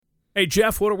Hey,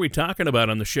 Jeff, what are we talking about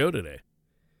on the show today?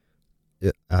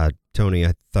 Tony,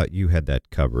 I thought you had that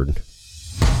covered.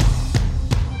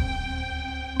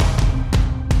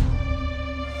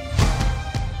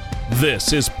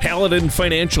 This is Paladin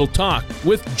Financial Talk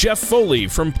with Jeff Foley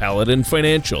from Paladin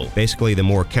Financial. Basically, the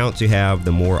more accounts you have,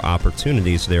 the more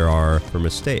opportunities there are for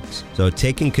mistakes. So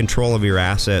taking control of your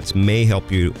assets may help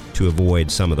you to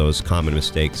avoid some of those common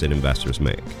mistakes that investors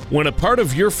make. When a part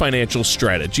of your financial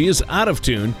strategy is out of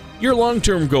tune, your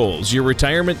long-term goals, your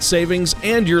retirement savings,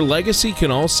 and your legacy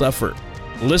can all suffer.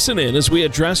 Listen in as we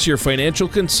address your financial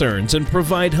concerns and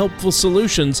provide helpful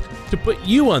solutions to put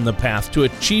you on the path to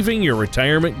achieving your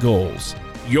retirement goals.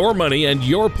 Your money and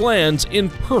your plans in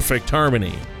perfect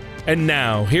harmony. And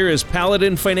now, here is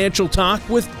Paladin Financial Talk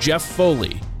with Jeff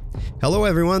Foley. Hello,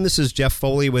 everyone. This is Jeff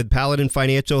Foley with Paladin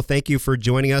Financial. Thank you for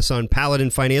joining us on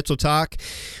Paladin Financial Talk.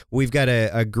 We've got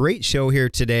a great show here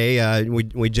today.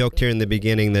 We joked here in the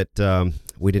beginning that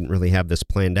we didn't really have this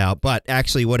planned out, but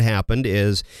actually what happened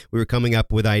is we were coming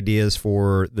up with ideas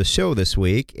for the show this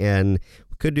week, and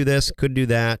could do this, could do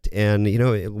that, and we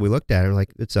looked at it and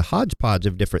like, it's a hodgepodge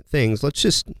of different things. Let's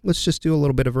just do a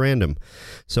little bit of random.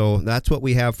 So that's what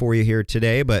we have for you here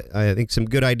today. But I think some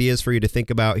good ideas for you to think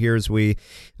about here as we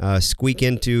squeak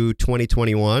into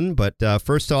 2021. But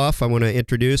first off, I want to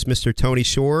introduce Mr. Tony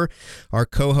Shore, our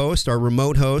co-host, our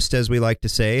remote host, as we like to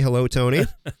say. Hello, Tony.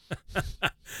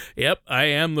 Yep, I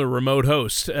am the remote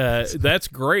host. That's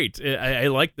great. I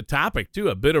like the topic too.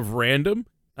 A bit of random.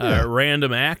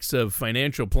 Random acts of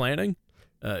financial planning.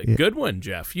 Good one,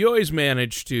 Jeff. You always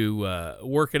manage to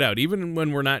work it out. Even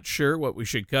when we're not sure what we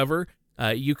should cover,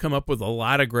 you come up with a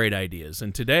lot of great ideas.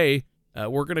 And today,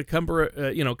 we're going to cover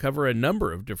a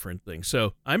number of different things.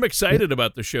 So I'm excited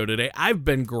about the show today. I've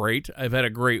been great. I've had a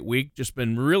great week, just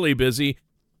been really busy.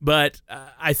 But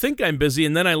I think I'm busy,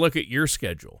 and then I look at your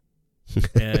schedule.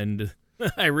 And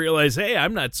I realize, hey,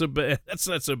 I'm not so bad. That's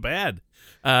not so bad.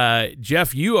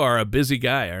 Jeff, you are a busy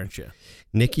guy, aren't you?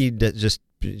 Nikki just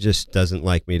doesn't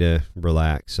like me to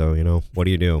relax. So, what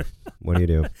do you do? What do you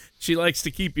do? She likes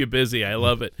to keep you busy. I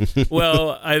love it.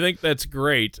 Well, I think that's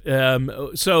great.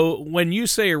 So when you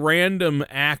say random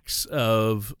acts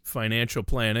of financial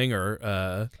planning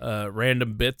or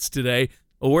random bits today,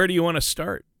 where do you want to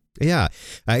start? Yeah.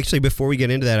 Actually, before we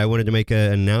get into that, I wanted to make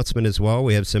an announcement as well.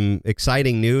 We have some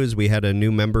exciting news. We had a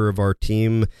new member of our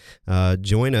team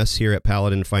join us here at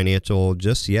Paladin Financial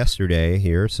just yesterday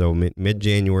here, so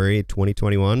mid-January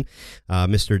 2021.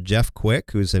 Mr. Jeff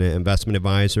Quick, who's an investment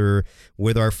advisor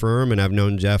with our firm, and I've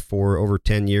known Jeff for over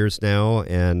 10 years now,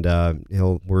 and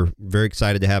we're very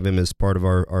excited to have him as part of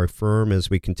our firm as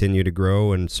we continue to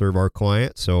grow and serve our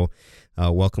clients. So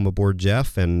welcome aboard,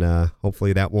 Jeff, and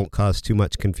hopefully that won't cause too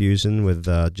much confusion with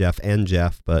Jeff and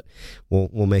Jeff, but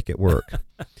we'll make it work.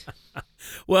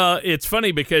 Well, it's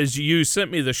funny because you sent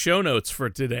me the show notes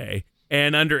for today,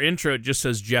 and under intro it just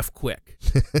says Jeff Quick.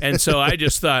 And so I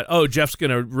just thought, Jeff's going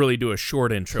to really do a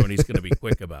short intro, and he's going to be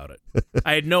quick about it.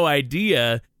 I had no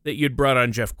idea that you'd brought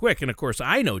on Jeff Quick, and of course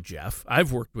I know Jeff.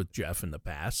 I've worked with Jeff in the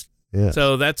past. Yes.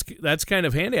 So that's kind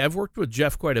of handy. I've worked with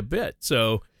Jeff quite a bit,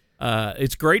 so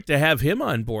it's great to have him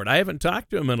on board. I haven't talked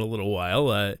to him in a little while.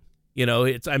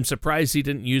 I'm surprised he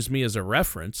didn't use me as a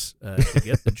reference to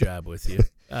get the job with you.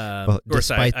 Well,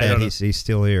 despite that, he's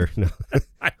still here. No.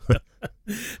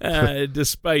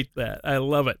 Despite that, I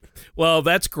love it. Well,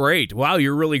 that's great. Wow,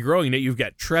 you're really growing. You've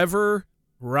got Trevor,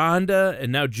 Rhonda,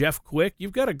 and now Jeff Quick.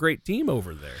 You've got a great team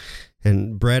over there.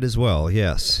 And Brett as well.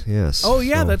 Yes. Oh,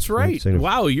 yeah, that's right.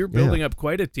 Wow, you're building up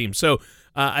quite a team. So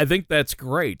I think that's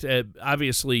great.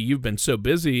 Obviously, you've been so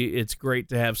busy. It's great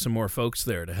to have some more folks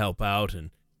there to help out.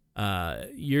 And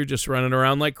you're just running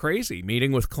around like crazy,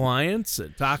 meeting with clients,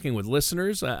 talking with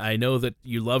listeners. I know that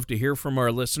you love to hear from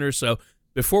our listeners. So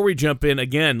before we jump in,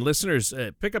 again, listeners,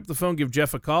 pick up the phone, give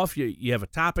Jeff a call if you have a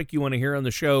topic you want to hear on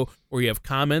the show, or you have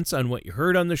comments on what you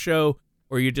heard on the show,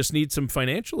 or you just need some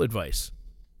financial advice.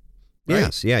 Right?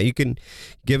 Yes, yeah, you can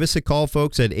give us a call,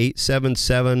 folks, at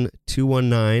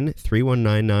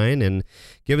 877-219-3199, and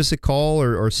give us a call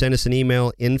or send us an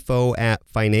email,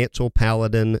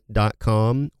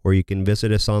 info@financialpaladin.com, or you can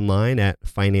visit us online at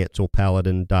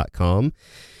financialpaladin.com.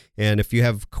 And if you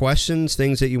have questions,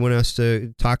 things that you want us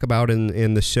to talk about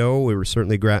in the show, we were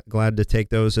certainly glad to take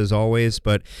those as always.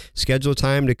 But schedule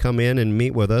time to come in and meet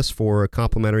with us for a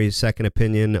complimentary second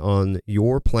opinion on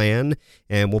your plan.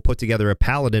 And we'll put together a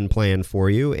Paladin plan for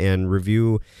you and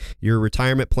review your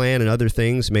retirement plan and other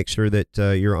things. Make sure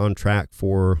that you're on track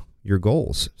for your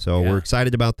goals. So Yeah. we're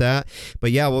excited about that.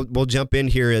 But yeah, we'll jump in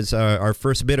here as our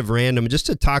first bit of random, just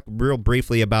to talk real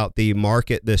briefly about the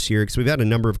market this year, because we've had a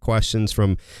number of questions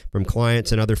from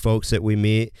clients and other folks that we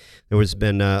meet. There has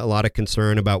been a lot of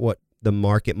concern about what the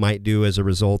market might do as a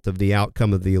result of the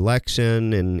outcome of the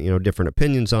election, and different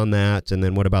opinions on that. And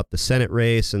then what about the Senate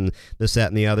race and this, that,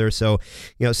 and the other? So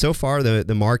so far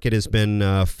the market has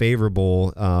been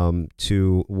favorable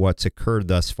to what's occurred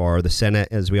thus far. The Senate,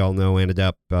 as we all know, ended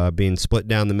up being split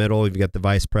down the middle. You've got the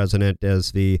vice president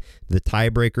as the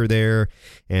tiebreaker there,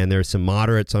 and there's some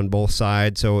moderates on both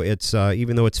sides. So it's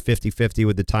even though it's 50-50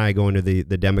 with the tie going to the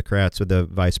Democrats with the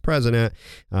vice president,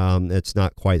 it's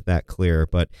not quite that clear.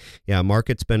 But yeah,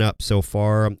 market's been up so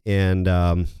far, and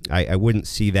I wouldn't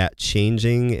see that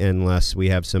changing unless we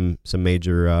have some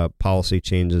major policy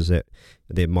changes that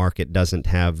the market doesn't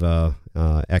have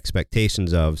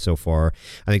expectations of so far.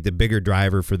 I think the bigger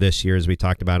driver for this year, as we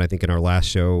talked about, I think in our last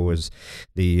show, was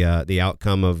the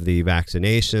outcome of the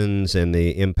vaccinations and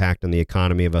the impact on the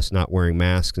economy of us not wearing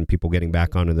masks and people getting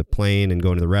back onto the plane and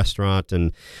going to the restaurant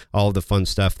and all of the fun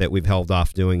stuff that we've held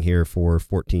off doing here for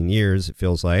 14 years, it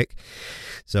feels like.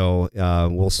 So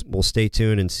we'll stay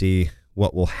tuned and see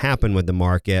what will happen with the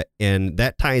market. And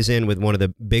that ties in with one of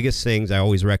the biggest things I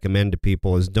always recommend to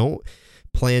people is don't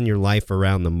plan your life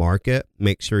around the market.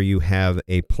 Make sure you have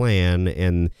a plan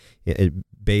and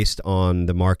based on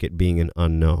the market being an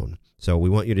unknown. So we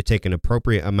want you to take an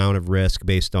appropriate amount of risk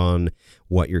based on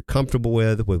what you're comfortable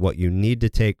with what you need to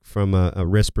take from a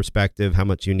risk perspective, how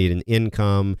much you need in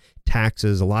income,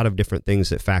 taxes, a lot of different things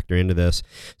that factor into this.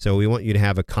 So we want you to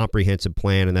have a comprehensive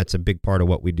plan, and that's a big part of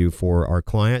what we do for our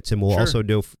clients, and we'll also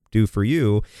do for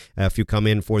you if you come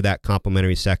in for that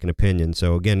complimentary second opinion.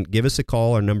 So again, give us a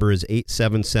call. Our number is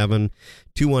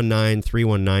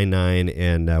 877-219-3199,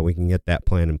 and we can get that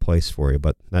plan in place for you.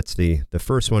 But that's the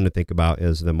first one to think about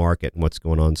is the market and what's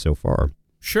going on so far.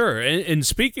 Sure. And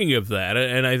speaking of that,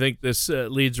 and I think this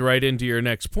leads right into your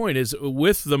next point, is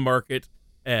with the market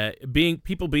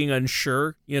people being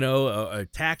unsure,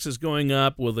 taxes going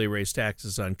up, will they raise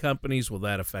taxes on companies? Will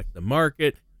that affect the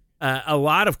market? A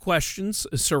lot of questions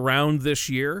surround this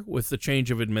year with the change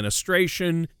of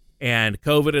administration and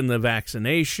COVID and the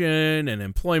vaccination and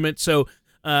employment. So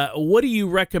what do you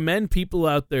recommend people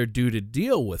out there do to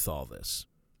deal with all this?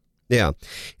 Yeah,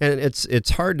 and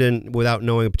it's hard to, without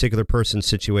knowing a particular person's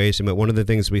situation, but one of the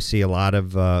things we see a lot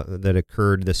of that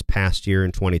occurred this past year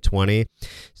in 2020 is,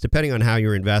 depending on how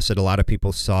you're invested, a lot of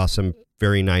people saw some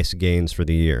very nice gains for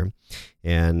the year.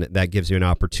 And that gives you an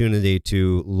opportunity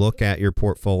to look at your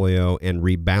portfolio and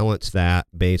rebalance that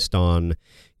based on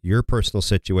your personal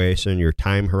situation, your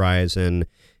time horizon,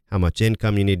 how much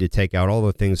income you need to take out, all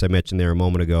the things I mentioned there a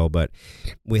moment ago. But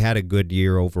we had a good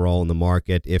year overall in the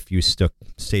market if you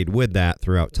stayed with that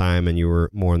throughout time and you were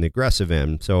more on the aggressive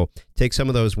end. So take some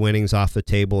of those winnings off the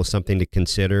table as something to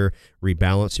consider,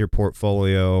 rebalance your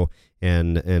portfolio,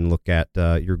 and look at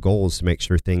your goals to make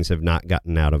sure things have not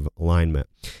gotten out of alignment.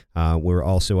 We're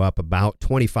also up about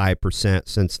 25%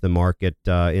 since the market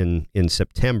in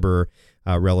September,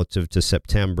 relative to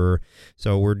September.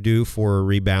 So we're due for a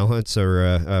rebalance or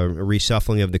a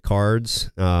reshuffling of the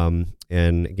cards.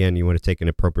 And again, you want to take an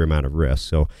appropriate amount of risk.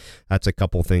 So that's a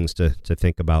couple things to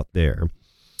think about there.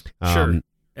 Sure.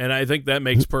 And I think that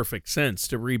makes perfect sense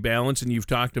to rebalance. And you've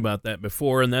talked about that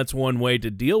before. And that's one way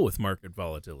to deal with market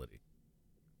volatility.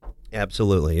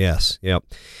 Absolutely. Yes. Yep.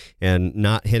 And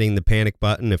not hitting the panic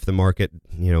button if the market,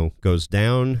 goes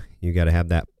down. You got to have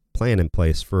that plan in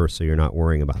place first, so you're not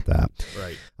worrying about that.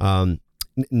 Right.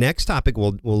 Next topic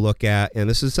we'll look at, and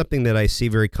this is something that I see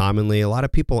very commonly. A lot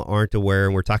of people aren't aware,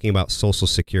 and we're talking about Social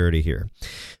Security here.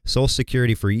 Social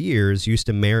Security for years used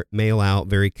to mail out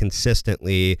very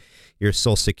consistently your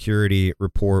Social Security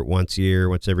report once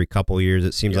every couple of years.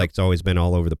 It seems like it's always been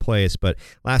all over the place, but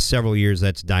last several years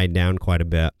that's died down quite a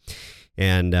bit.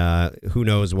 And who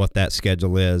knows what that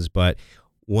schedule is, but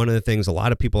one of the things a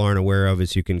lot of people aren't aware of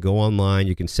is you can go online,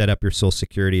 you can set up your Social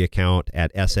Security account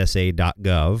at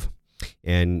ssa.gov,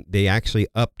 and they actually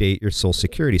update your Social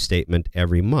Security statement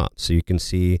every month. So you can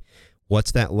see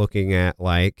what's that looking at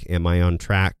like, am I on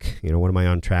track? What am I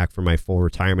on track for my full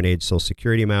retirement age Social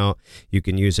Security amount? You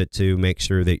can use it to make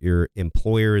sure that your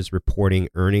employer is reporting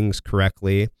earnings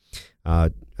correctly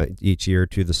each year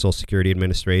to the Social Security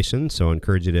Administration. So I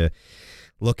encourage you to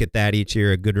look at that each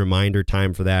year. A good reminder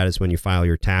time for that is when you file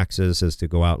your taxes, is to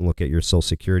go out and look at your Social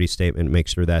Security statement and make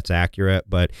sure that's accurate.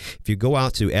 But if you go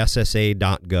out to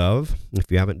ssa.gov,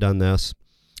 if you haven't done this,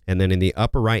 and then in the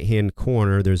upper right-hand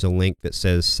corner, there's a link that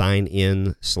says sign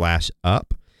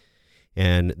in/up.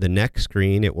 And the next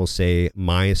screen, it will say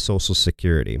My Social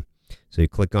Security. So you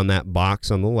click on that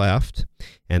box on the left,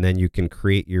 and then you can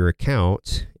create your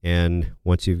account. And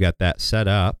once you've got that set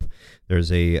up,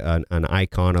 there's an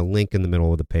icon, a link in the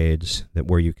middle of the page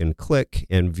where you can click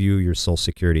and view your Social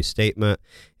Security statement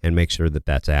and make sure that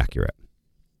that's accurate.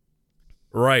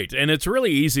 Right, and it's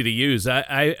really easy to use.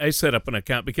 I set up an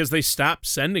account because they stopped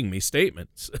sending me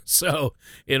statements. So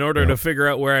in order to figure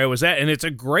out where I was at, and it's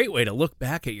a great way to look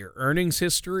back at your earnings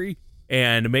history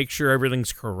and make sure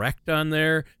everything's correct on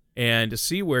there and to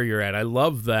see where you're at. I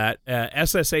love that.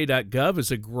 SSA.gov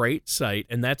is a great site,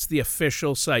 and that's the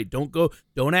official site.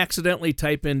 Don't accidentally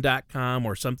type in .com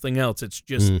or something else. It's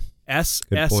just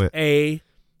SSA.gov.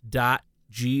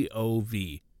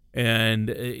 And,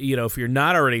 if you're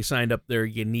not already signed up there,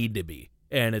 you need to be.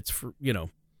 And it's,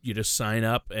 you just sign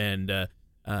up and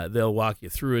they'll walk you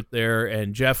through it there.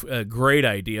 And Jeff, a great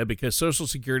idea because Social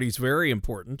Security is very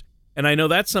important. And I know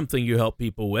that's something you help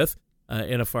people with.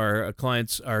 And if our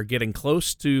clients are getting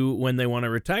close to when they want to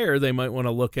retire, they might want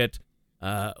to look at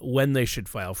when they should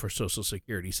file for Social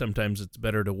Security. Sometimes it's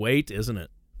better to wait, isn't it?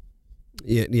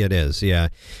 Yeah, it is. Yeah.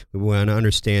 We want to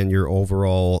understand your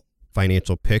overall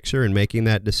financial picture and making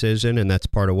that decision, and that's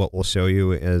part of what we'll show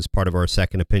you as part of our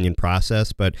second opinion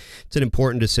process. But it's an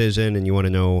important decision, and you want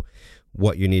to know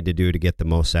what you need to do to get the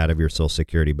most out of your Social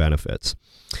Security benefits.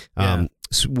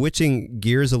 Switching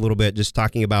gears a little bit, just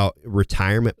talking about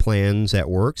retirement plans at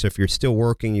work. So if you're still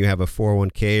working, you have a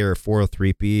 401k or a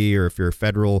 403b, or if you're a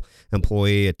federal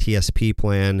employee, a TSP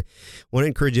plan. I want to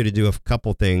encourage you to do a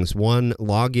couple things. One,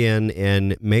 log in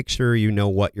and make sure you know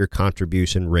what your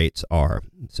contribution rates are.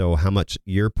 So how much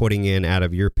you're putting in out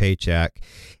of your paycheck,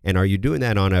 and are you doing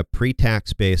that on a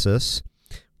pre-tax basis?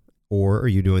 Or are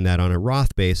you doing that on a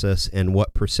Roth basis, and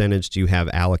what percentage do you have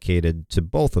allocated to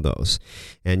both of those?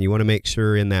 And you want to make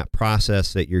sure in that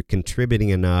process that you're contributing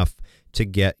enough to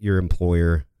get your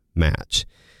employer match.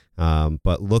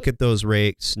 But look at those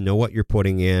rates, know what you're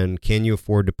putting in. Can you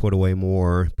afford to put away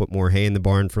more, put more hay in the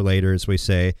barn for later, as we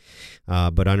say,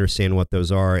 but understand what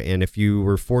those are. And if you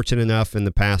were fortunate enough in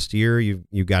the past year,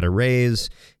 you got a raise,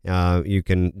 you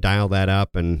can dial that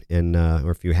up, and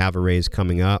or if you have a raise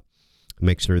coming up,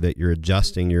 make sure that you're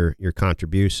adjusting your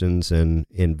contributions and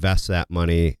invest that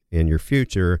money in your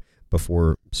future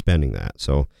before spending that.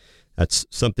 So that's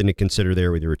something to consider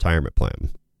there with your retirement plan.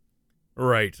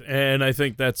 Right. And I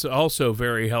think that's also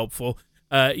very helpful.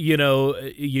 A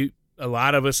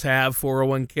lot of us have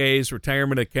 401ks,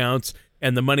 retirement accounts,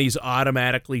 and the money's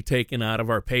automatically taken out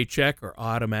of our paycheck or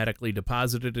automatically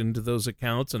deposited into those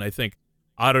accounts. And I think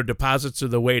auto deposits are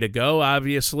the way to go,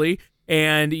 obviously.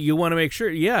 And you want to make sure,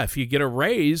 if you get a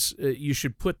raise, you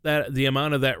should put the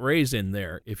amount of that raise in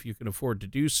there if you can afford to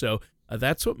do so.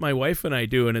 That's what my wife and I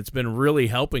do, and it's been really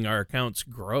helping our accounts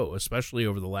grow, especially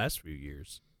over the last few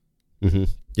years. Mm-hmm.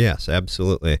 Yes,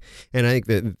 absolutely. And I think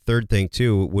the third thing,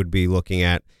 too, would be looking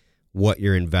at what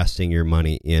you're investing your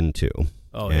money into.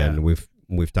 And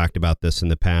we've talked about this in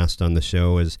the past on the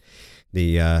show, is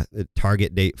the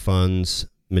target date funds.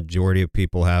 Majority of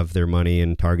people have their money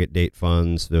in target date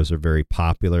funds. Those are very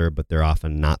popular, but they're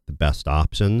often not the best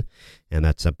option. And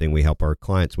that's something we help our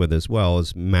clients with as well,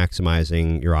 is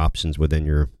maximizing your options within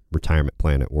your retirement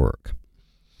plan at work.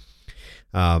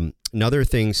 Another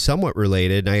thing somewhat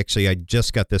related, I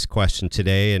just got this question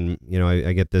today, and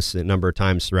I get this a number of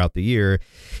times throughout the year,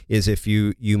 is if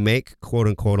you make quote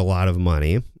unquote a lot of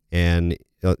money, and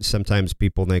sometimes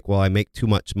people think, well, I make too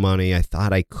much money. I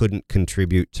thought I couldn't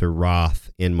contribute to Roth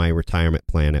in my retirement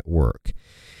plan at work.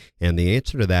 And the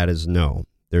answer to that is no.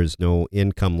 There's no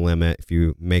income limit. If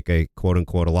you make a quote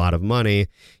unquote a lot of money,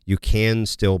 you can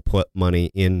still put money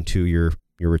into your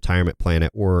retirement plan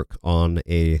at work on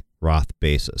a Roth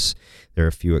basis. There are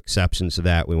a few exceptions to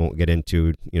that we won't get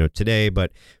into today,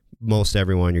 but most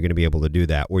everyone, you're going to be able to do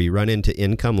that. Where you run into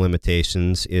income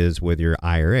limitations is with your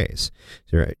IRAs.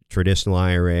 So your traditional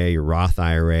IRA, your Roth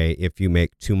IRA, if you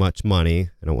make too much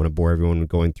money, I don't want to bore everyone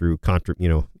going through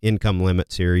income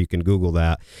limits here. You can Google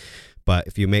that. But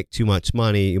if you make too much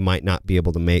money, you might not be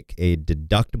able to make a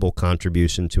deductible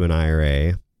contribution to an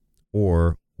IRA.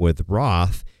 Or with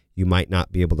Roth, you might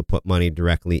not be able to put money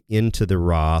directly into the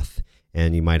Roth,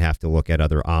 and you might have to look at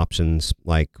other options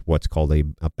like what's called a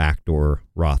backdoor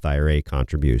Roth IRA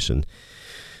contribution.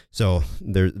 So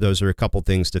those are a couple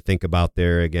things to think about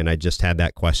there. Again, I just had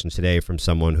that question today from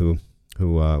someone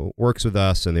who works with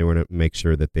us, and they want to make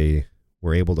sure that they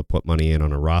were able to put money in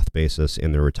on a Roth basis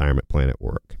in their retirement plan at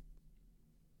work.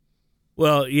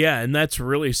 Well, yeah, and that's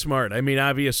really smart. I mean,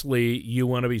 obviously, you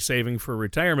want to be saving for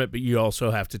retirement, but you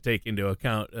also have to take into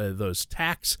account those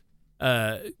tax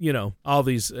all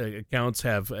these accounts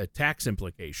have tax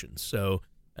implications. So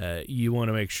You want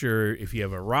to make sure if you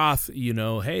have a Roth,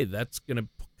 hey, that's going to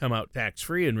come out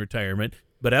tax-free in retirement,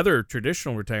 but other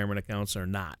traditional retirement accounts are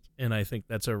not. And I think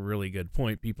that's a really good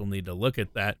point. People need to look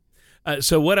at that.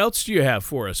 So what else do you have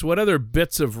for us? What other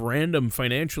bits of random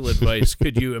financial advice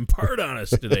could you impart on us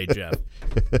today, Jeff?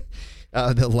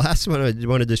 The last one I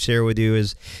wanted to share with you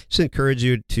is just encourage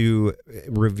you to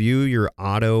review your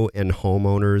auto and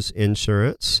homeowners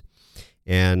insurance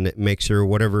and make sure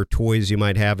whatever toys you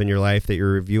might have in your life that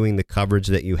you're reviewing the coverage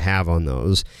that you have on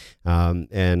those.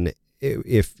 And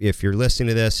if you're listening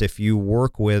to this, if you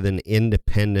work with an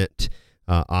independent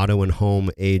auto and home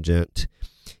agent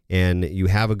and you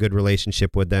have a good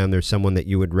relationship with them, there's someone that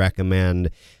you would recommend,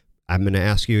 I'm going to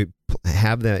ask you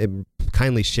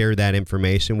kindly share that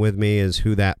information with me as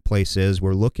who that place is.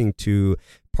 We're looking to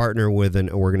partner with an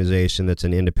organization that's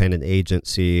an independent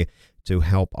agency to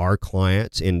help our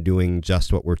clients in doing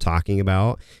just what we're talking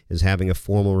about, is having a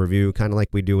formal review, kind of like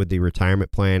we do with the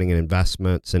retirement planning and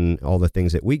investments and all the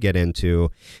things that we get into.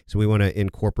 So we want to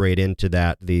incorporate into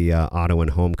that the auto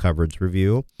and home coverage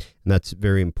review, and that's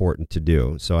very important to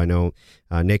do. So I know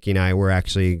Nikki and I, we're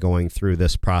actually going through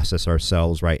this process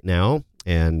ourselves right now.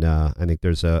 And I think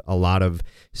there's a lot of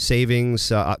savings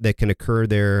that can occur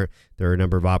there. There are a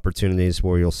number of opportunities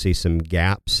where you'll see some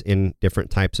gaps in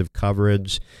different types of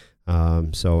coverage.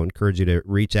 So I encourage you to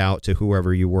reach out to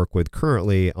whoever you work with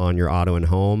currently on your auto and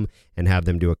home and have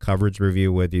them do a coverage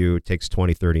review with you. It takes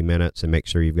 20, 30 minutes and make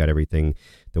sure you've got everything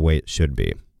the way it should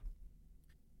be.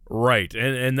 Right.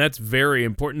 And that's very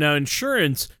important. Now,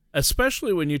 insurance,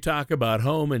 especially when you talk about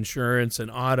home insurance and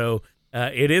auto,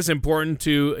 it is important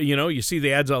to, you see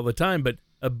the ads all the time, but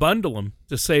bundle them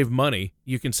to save money.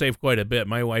 You can save quite a bit.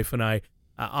 My wife and I,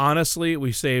 honestly,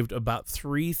 we saved about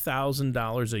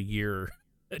 $3,000 a year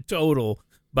total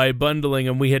by bundling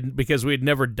them. Because we had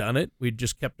never done it. We'd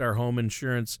just kept our home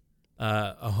insurance,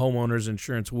 a homeowner's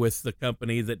insurance with the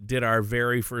company that did our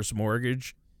very first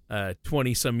mortgage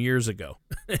 20 some years ago.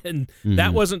 And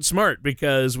that wasn't smart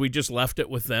because we just left it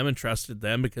with them and trusted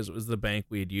them because it was the bank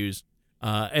we had used.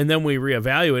 And then we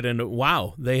reevaluated, and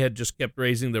wow, they had just kept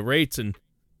raising the rates, and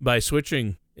by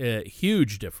switching,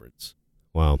 huge difference.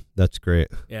 Wow, that's great.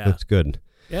 Yeah. That's good.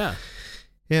 Yeah.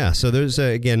 Yeah, so there's,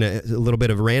 again, a little bit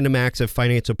of random acts of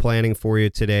financial planning for you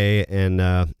today,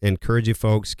 and encourage you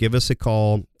folks, give us a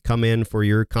call, come in for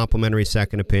your complimentary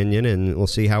second opinion, and we'll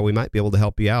see how we might be able to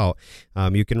help you out.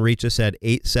 You can reach us at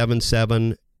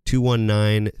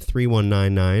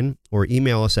 877-219-3199 or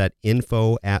email us at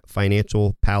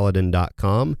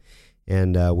info@financialpaladin.com,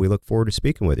 and we look forward to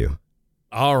speaking with you.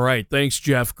 All right. Thanks,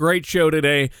 Jeff. Great show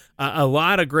today. A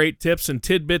lot of great tips and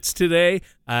tidbits today.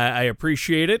 I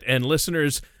appreciate it. And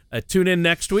listeners, tune in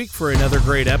next week for another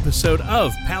great episode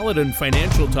of Paladin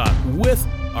Financial Talk with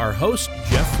our host,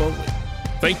 Jeff Foley.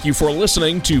 Thank you for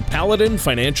listening to Paladin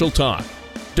Financial Talk.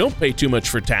 Don't pay too much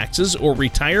for taxes or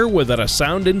retire without a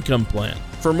sound income plan.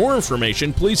 For more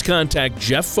information, please contact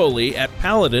Jeff Foley at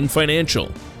Paladin Financial.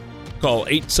 Call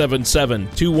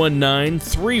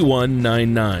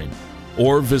 877-219-3199.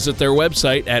 or visit their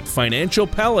website at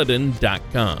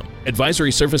financialpaladin.com.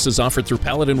 Advisory services offered through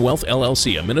Paladin Wealth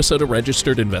LLC, a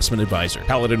Minnesota-registered investment advisor.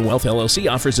 Paladin Wealth LLC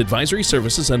offers advisory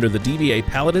services under the DBA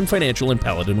Paladin Financial and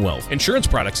Paladin Wealth. Insurance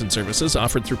products and services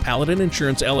offered through Paladin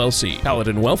Insurance LLC.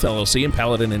 Paladin Wealth LLC and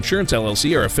Paladin Insurance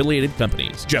LLC are affiliated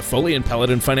companies. Jeff Foley and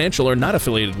Paladin Financial are not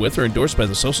affiliated with or endorsed by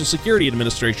the Social Security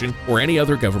Administration or any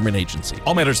other government agency.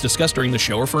 All matters discussed during the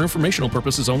show are for informational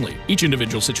purposes only. Each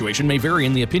individual situation may vary,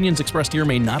 and the opinions expressed here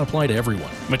may not apply to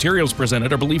everyone. Materials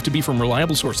presented are believed to be from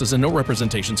reliable sources, and no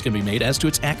representations can be made as to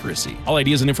its accuracy. All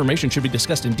ideas and information should be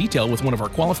discussed in detail with one of our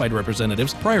qualified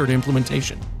representatives prior to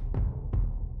implementation.